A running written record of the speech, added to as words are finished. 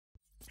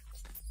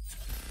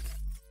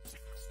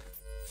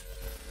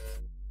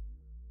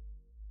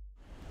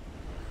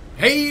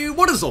Hey,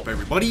 what is up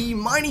everybody?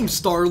 My name's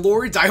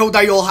Star-Lord. I hope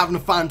that you're all having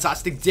a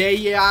fantastic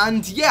day,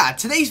 and yeah,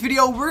 today's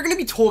video we're going to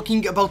be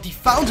talking about the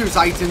Founders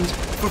items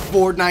for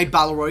Fortnite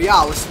Battle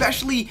Royale,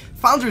 especially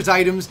Founders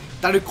items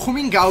that are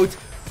coming out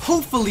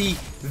hopefully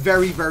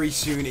very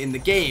soon in the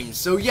game.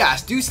 So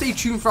yes, do stay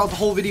tuned throughout the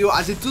whole video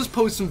as it does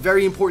post some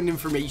very important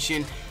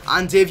information.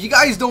 And if you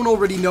guys don't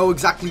already know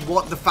exactly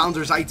what the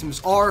Founders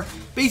items are,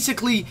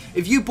 basically,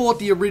 if you bought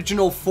the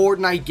original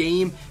Fortnite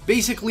game,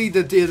 basically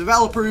the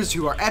developers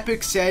who are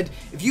Epic said,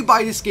 if you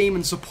buy this game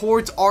and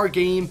support our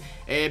game,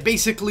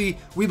 basically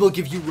we will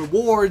give you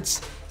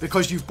rewards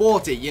because you've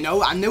bought it, you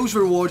know, and those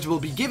rewards will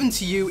be given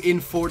to you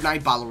in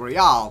Fortnite Battle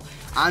Royale.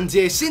 And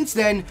since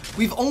then,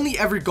 we've only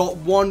ever got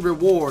one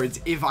reward,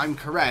 if I'm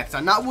correct,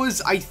 and that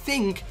was, I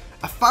think,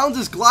 a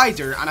Founders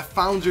Glider and a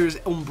Founders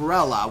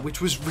Umbrella,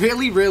 which was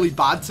really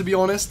bad, to be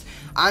honest.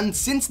 And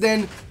since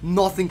then,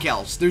 nothing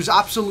else. There's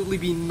absolutely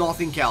been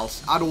nothing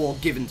else at all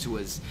given to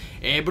us.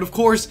 But of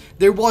course,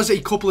 there was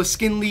a couple of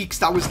skin leaks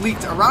that was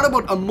leaked around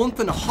about a month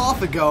and a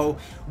half ago,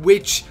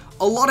 which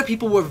a lot of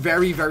people were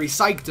very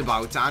psyched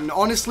about. And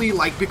honestly,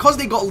 like, because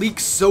they got leaked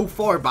so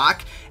far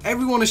back,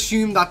 everyone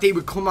assumed that they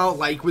would come out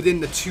like within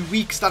the 2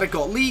 weeks that it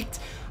got leaked.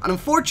 And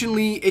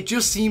unfortunately, it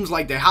just seems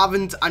like they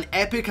haven't, and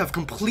Epic have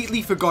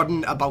completely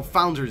forgotten about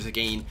Founders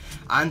again.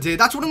 And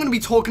that's what I'm going to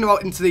be talking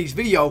about in today's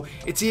video.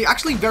 It's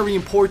actually very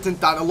important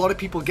that a lot of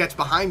people get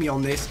behind me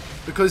on this,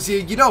 because,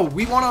 you know,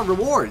 we want our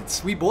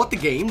rewards. We bought the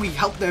game, we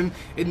helped them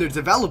in their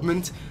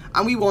development,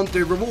 and we want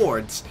their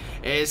rewards.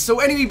 So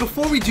anyway,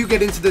 before we do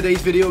get into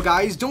today's video,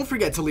 guys, don't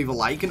forget to leave a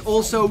like, and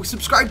also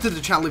subscribe to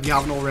the channel if you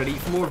haven't already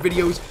for more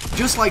videos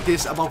just like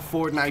this about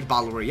Fortnite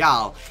Battle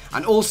Royale.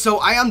 And also,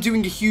 I am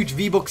doing a huge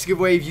V-Bucks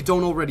giveaway if you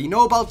don't already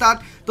know about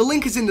that. The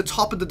link is in the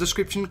top of the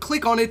description.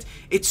 Click on it.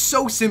 It's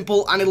so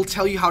simple, and it'll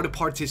tell you how to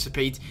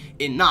participate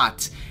in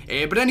that.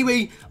 But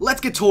anyway, let's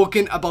get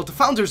talking about the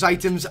Founders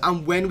items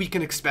and when we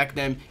can expect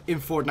them in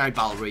Fortnite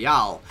Battle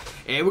Royale.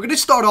 We're going to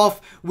start off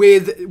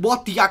with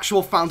what the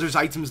actual Founders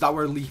items that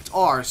were leaked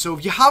are. So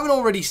if you haven't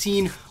already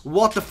seen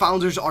what the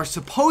Founders are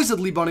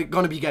supposedly going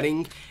to be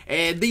getting,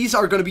 these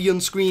are going to be on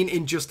screen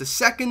in just a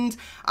second.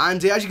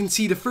 And as you can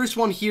see, the first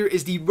one here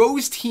is the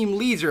Rose Team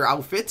Leader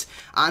outfit,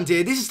 and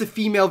this is the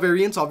female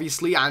variant,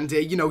 obviously, and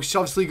you know, she's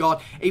obviously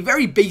got a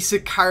very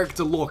basic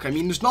character look. I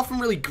mean, there's nothing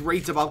really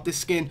great about this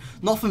skin,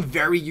 nothing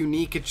very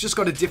unique. It's just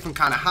got a different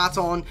kind of hat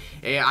on,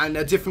 and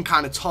a different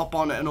kind of top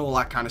on, and all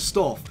that kind of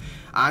stuff.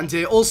 And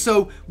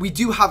also, we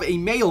do have a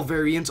male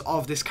variant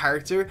of this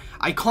character.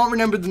 I can't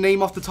remember the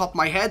name off the top of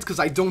my head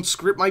because I don't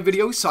script my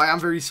videos, so I am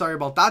very sorry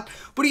about that.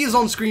 But he is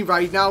on screen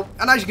right now,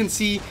 and as you can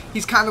see,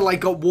 he's kind of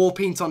like got wall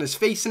paint on his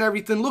face and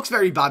everything. Looks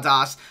very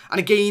badass. And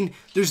again,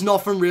 there's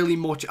nothing really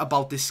much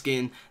about this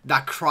skin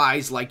that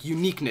cries like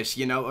uniqueness,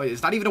 you know?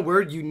 Is that even a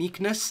word,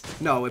 uniqueness?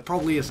 No, it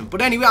probably isn't.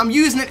 But anyway, I'm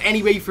using it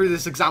anyway for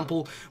this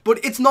example,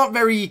 but it's not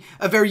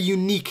a very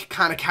unique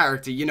kind of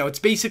character, you know? It's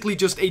basically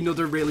just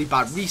another really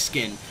bad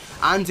reskin.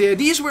 And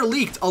these were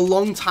leaked a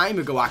long time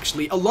ago,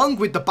 actually, along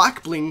with the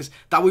back blings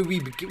that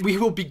we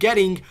will be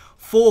getting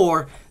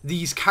for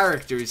these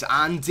characters.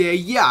 And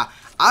yeah,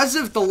 as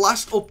of the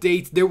last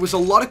update, there was a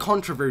lot of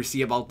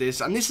controversy about this,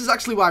 and this is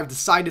actually why I've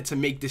decided to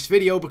make this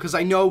video, because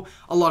I know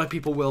a lot of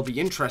people will be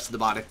interested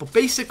about it. But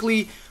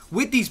basically,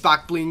 with these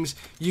back blings,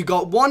 you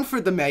got one for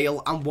the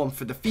male and one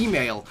for the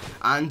female,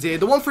 and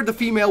the one for the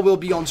female will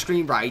be on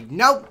screen right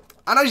now.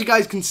 And as you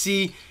guys can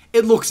see,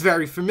 it looks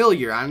very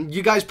familiar, and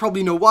you guys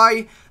probably know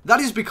why.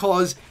 That is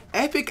because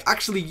Epic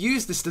actually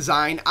used this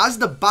design as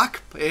the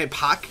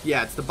backpack.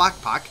 Yeah, it's the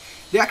backpack.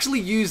 They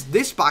actually used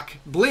this back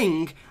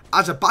bling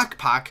as a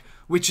backpack,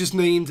 which is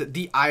named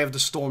the Eye of the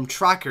Storm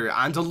Tracker.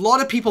 And a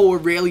lot of people were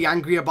really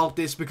angry about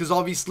this because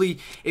obviously,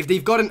 if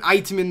they've got an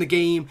item in the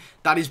game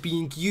that is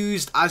being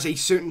used as a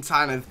certain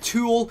kind of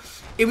tool,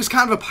 it was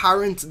kind of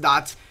apparent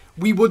that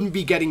we wouldn't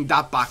be getting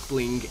that back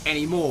bling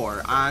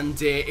anymore,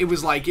 and it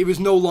was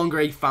no longer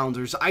a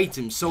Founders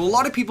item. So a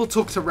lot of people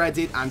took to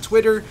Reddit and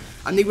Twitter,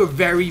 and they were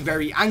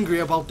very angry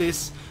about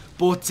this.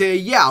 But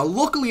yeah,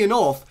 luckily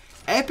enough,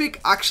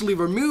 Epic actually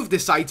removed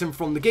this item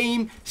from the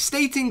game,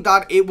 stating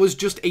that it was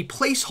just a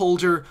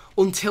placeholder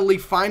until they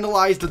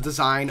finalized the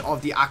design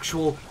of the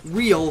actual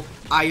real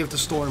Eye of the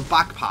Storm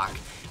backpack.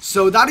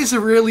 So that is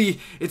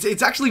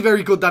it's actually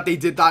very good that they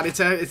did that. It's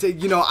a,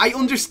 you know, I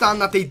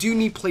understand that they do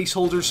need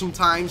placeholders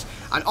sometimes,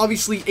 and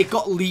obviously it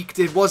got leaked.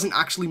 It wasn't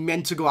actually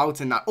meant to go out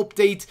in that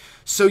update.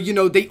 So, you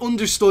know, they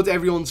understood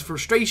everyone's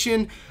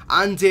frustration,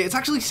 and it's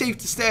actually safe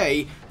to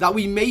say that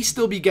we may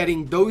still be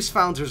getting those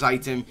Founders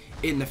item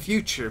in the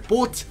future.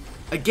 But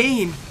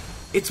again,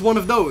 it's one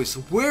of those.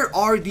 Where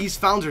are these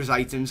Founders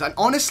items? And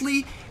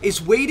honestly,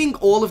 is waiting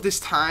all of this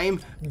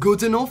time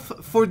good enough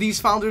for these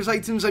Founders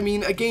items? I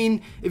mean,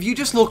 again, if you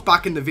just look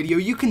back in the video,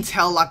 you can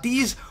tell that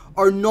these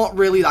are not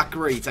really that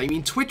great. I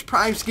mean, Twitch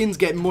Prime skins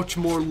get much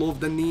more love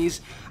than these,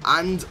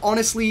 and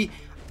honestly,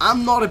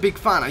 I'm not a big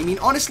fan. I mean,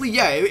 honestly,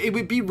 yeah, it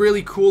would be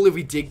really cool if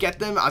we did get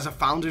them as a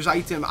Founders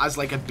item, as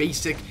like a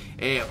basic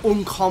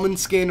uncommon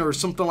skin or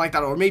something like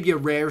that, or maybe a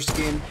rare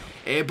skin.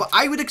 But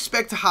I would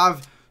expect to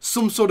have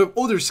some sort of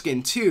other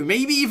skin too.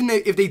 Maybe even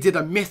if they did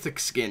a mythic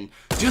skin,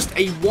 just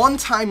a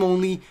one-time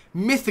only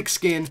mythic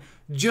skin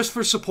just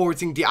for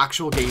supporting the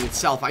actual game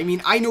itself. I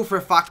mean, I know for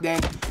a fact then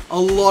a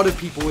lot of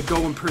people would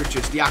go and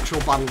purchase the actual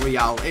Battle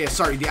Royale,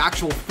 the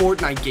actual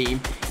Fortnite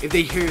game if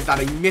they heard that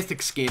a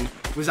mythic skin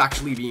was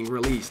actually being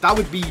released. That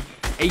would be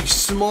a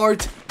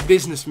smart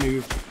business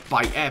move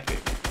by Epic.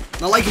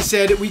 Now, like I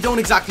said, we don't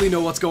exactly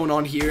know what's going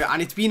on here,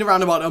 and it's been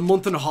around about a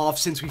month and a half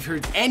since we've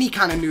heard any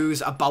kind of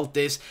news about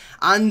this,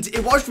 and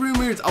it was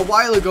rumored a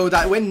while ago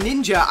that when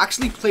Ninja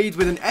actually played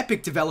with an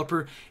Epic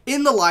developer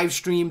in the live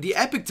stream, the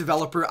Epic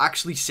developer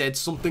actually said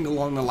something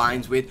along the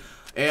lines with,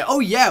 oh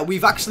yeah,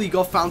 we've actually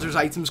got Founders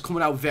items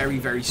coming out very,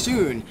 very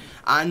soon.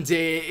 And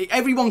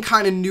everyone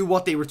kind of knew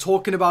what they were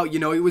talking about. You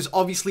know, it was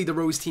obviously the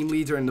Rose Team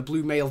Leader and the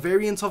Blue Male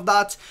variant of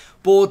that.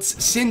 But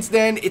since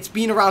then, it's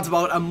been around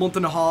about a month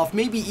and a half,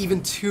 maybe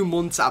even 2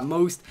 months at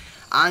most.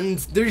 And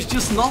there's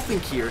just nothing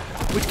here,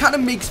 which kind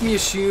of makes me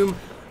assume,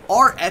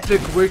 are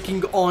Epic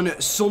working on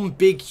some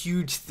big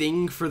huge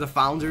thing for the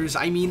Founders?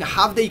 I mean,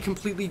 have they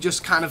completely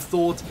just kind of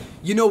thought,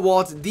 you know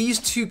what, these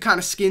two kind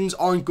of skins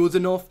aren't good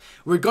enough,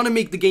 we're gonna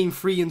make the game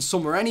free in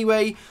summer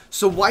anyway,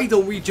 so why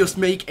don't we just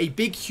make a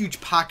big huge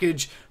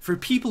package for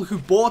people who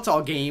bought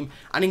our game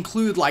and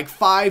include like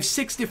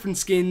 5-6 different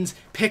skins,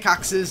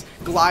 pickaxes,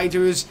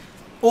 gliders,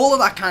 all of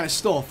that kind of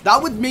stuff.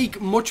 That would make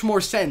much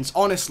more sense,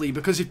 honestly,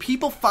 because if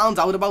people found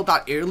out about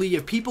that early,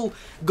 if people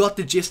got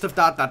the gist of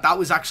that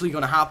was actually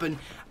going to happen,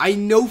 I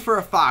know for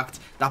a fact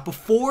that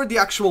before the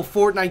actual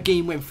Fortnite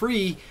game went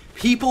free,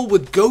 people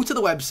would go to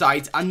the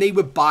website and they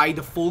would buy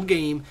the full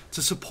game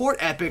to support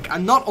Epic,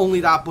 and not only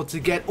that, but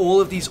to get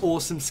all of these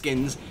awesome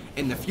skins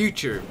in the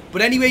future.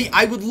 But anyway,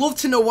 I would love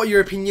to know what your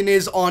opinion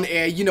is on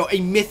you know, a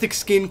mythic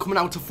skin coming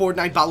out to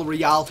Fortnite Battle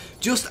Royale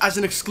just as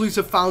an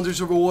exclusive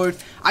Founders reward.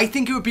 I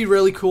think it would be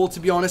really cool, to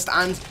be honest.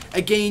 And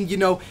again, you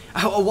know,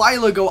 a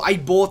while ago I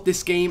bought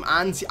this game,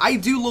 and I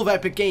do love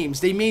Epic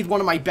Games. They made one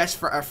of my best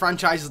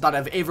franchises that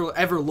I've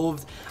ever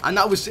loved, and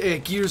that was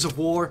Gears of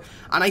War.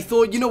 And I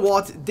thought, you know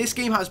what, this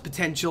game has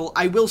potential,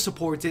 I will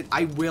support it,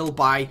 I will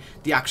buy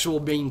the actual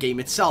main game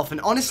itself. And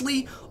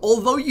honestly,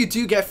 although you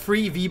do get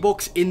free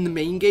V-Bucks in the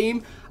main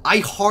game, I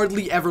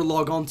hardly ever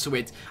log on to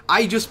it.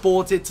 I just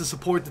bought it to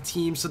support the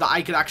team so that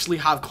I could actually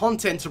have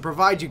content to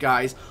provide you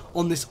guys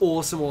on this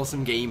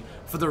awesome game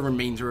for the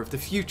remainder of the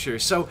future.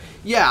 So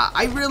yeah,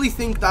 I really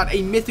think that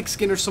a mythic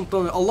skin or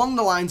something along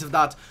the lines of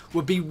that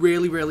would be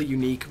really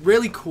unique,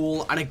 really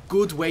cool, and a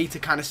good way to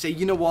kind of say,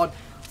 you know what,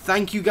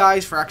 thank you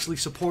guys for actually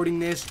supporting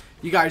this.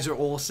 You guys are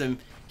awesome.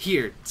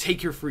 Here,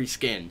 take your free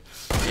skin.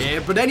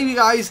 But anyway,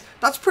 guys,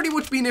 that's pretty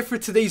much been it for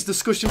today's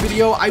discussion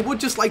video. I would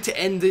just like to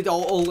end it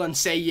all and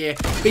say,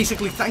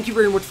 basically, thank you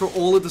very much for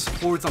all of the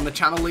support on the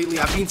channel lately.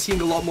 I've been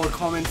seeing a lot more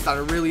comments that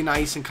are really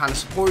nice and kind of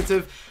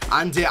supportive,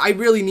 and I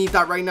really need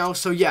that right now.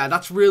 So yeah,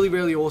 that's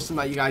really awesome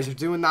that you guys are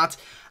doing that.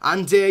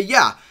 And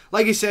yeah,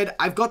 like I said,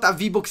 I've got that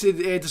V-Bucks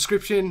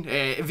description,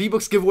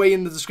 V-Bucks giveaway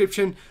in the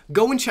description.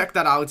 Go and check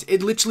that out.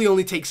 It literally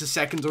only takes a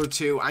second or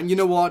two, and you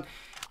know what?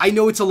 I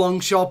know it's a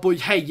long shot, but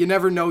hey, you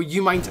never know,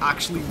 you might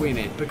actually win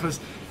it, because,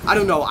 I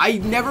don't know, I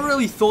never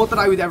really thought that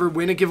I would ever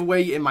win a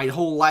giveaway in my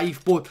whole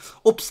life, but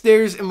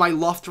upstairs in my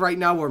loft right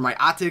now, or my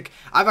attic,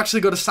 I've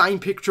actually got a signed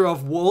picture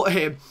of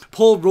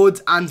Paul Rudd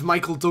and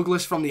Michael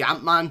Douglas from the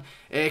Ant-Man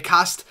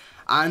cast.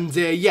 And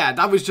yeah,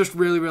 that was just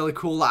really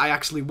cool that I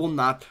actually won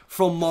that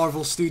from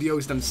Marvel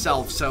Studios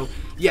themselves. So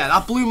yeah,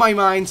 that blew my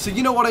mind. So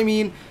you know what I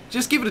mean?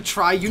 Just give it a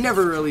try. You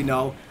never really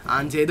know.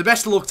 And the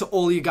best of luck to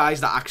all you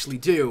guys that actually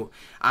do.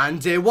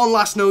 And one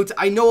last note,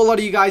 I know a lot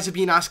of you guys have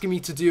been asking me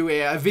to do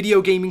a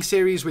video gaming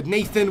series with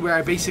Nathan, where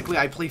I play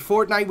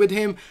Fortnite with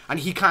him, and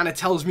he kind of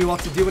tells me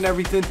what to do and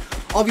everything.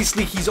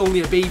 Obviously, he's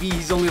only a baby,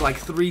 he's only like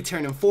 3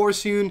 turning 4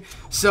 soon,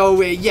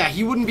 so yeah,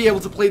 he wouldn't be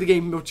able to play the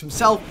game much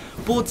himself,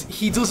 but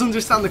he does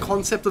understand the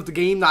concept of the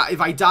game, that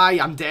if I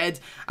die, I'm dead,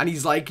 and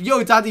he's like,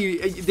 yo, daddy,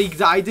 they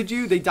died, did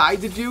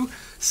you?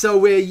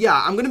 So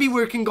yeah, I'm going to be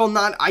working on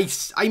that.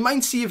 I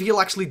might see if he'll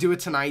actually do it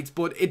tonight,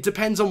 but it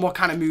depends on what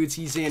kind of moods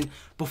he's in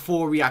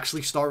before we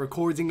actually start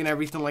recording and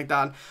everything like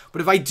that.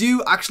 But if I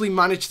do actually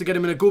manage to get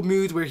him in a good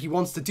mood where he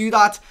wants to do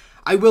that,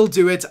 I will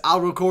do it. I'll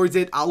record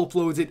it, I'll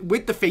upload it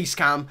with the face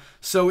cam,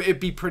 so it'd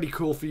be pretty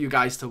cool for you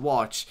guys to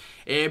watch.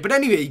 But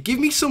anyway, give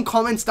me some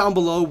comments down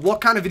below what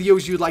kind of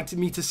videos you'd like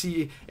me to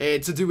see to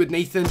do with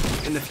Nathan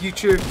in the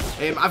future.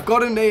 I've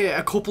gotten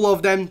a couple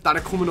of them that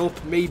are coming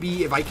up,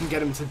 maybe if I can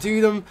get him to do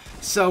them.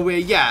 So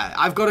yeah,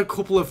 I've got a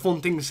couple of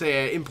fun things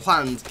in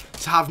planned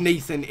to have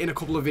Nathan in a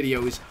couple of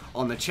videos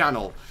on the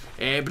channel.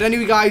 But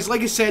anyway, guys, like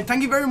I said,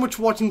 thank you very much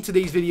for watching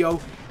today's video.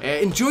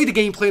 Enjoy the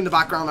gameplay in the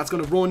background that's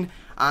going to run.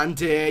 And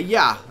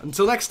yeah,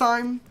 until next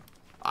time,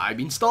 I've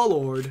been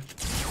Star-Lord.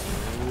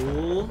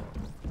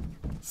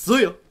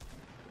 See ya.